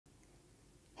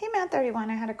Math 31,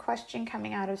 I had a question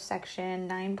coming out of section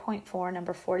 9.4,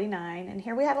 number 49. And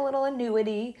here we had a little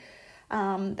annuity.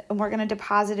 And we're going to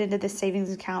deposit into the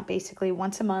savings account basically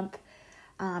once a month.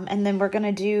 And then we're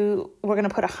going to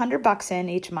put $100 in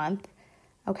each month.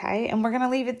 Okay. And we're going to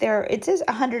leave it there. It says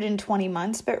 120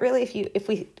 months, but really if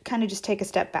we kind of just take a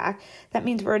step back, that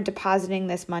means we're depositing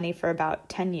this money for about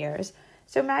 10 years.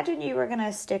 So imagine you were going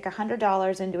to stick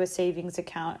 $100 into a savings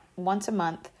account once a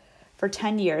month for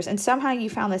 10 years. And somehow you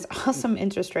found this awesome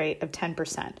interest rate of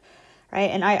 10%,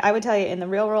 right? And I would tell you, in the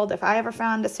real world, if I ever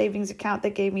found a savings account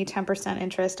that gave me 10%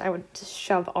 interest, I would just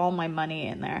shove all my money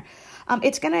in there.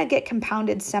 It's going to get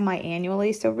compounded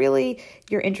semi-annually. So really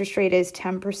your interest rate is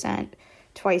 10%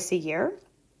 twice a year.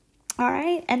 All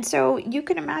right. And so you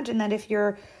can imagine that if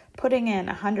you're putting in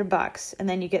 $100 and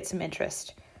then you get some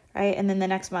interest, right? And then the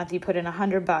next month you put in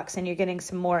 $100 and you're getting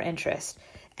some more interest.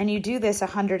 And you do this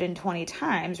 120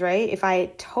 times, right? If I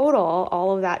total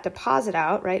all of that deposit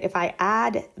out, right? If I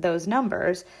add those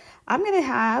numbers, I'm going to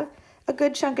have a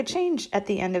good chunk of change at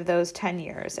the end of those 10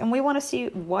 years. And we want to see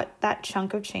what that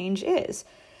chunk of change is.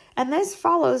 And this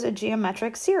follows a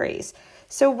geometric series.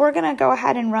 So we're going to go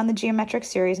ahead and run the geometric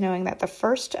series knowing that the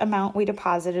first amount we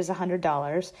deposit is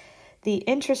 $100. The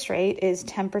interest rate is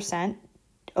 10%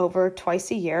 over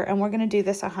twice a year, and we're going to do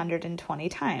this 120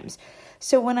 times.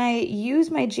 So when I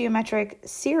use my geometric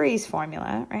series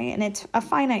formula, right, and it's a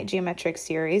finite geometric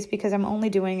series because I'm only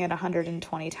doing it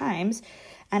 120 times,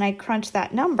 and I crunch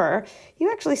that number, you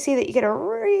actually see that you get a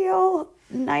real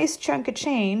nice chunk of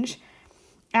change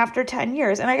after 10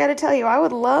 years. And I got to tell you, I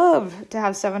would love to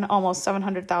have almost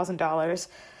 $700,000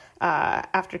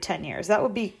 after 10 years. That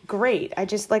would be great.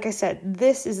 Like I said,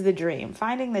 this is the dream.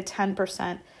 Finding the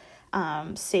 10%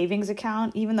 savings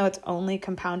account, even though it's only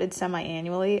compounded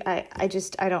semi-annually, I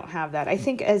don't have that. I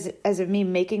think as of me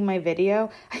making my video,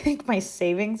 I think my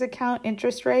savings account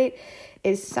interest rate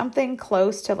is something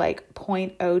close to like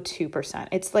 0.02%.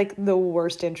 It's like the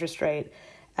worst interest rate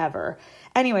ever.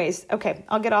 Anyways, okay,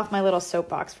 I'll get off my little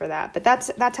soapbox for that, but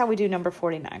that's how we do number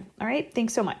 49. All right.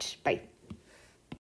 Thanks so much. Bye.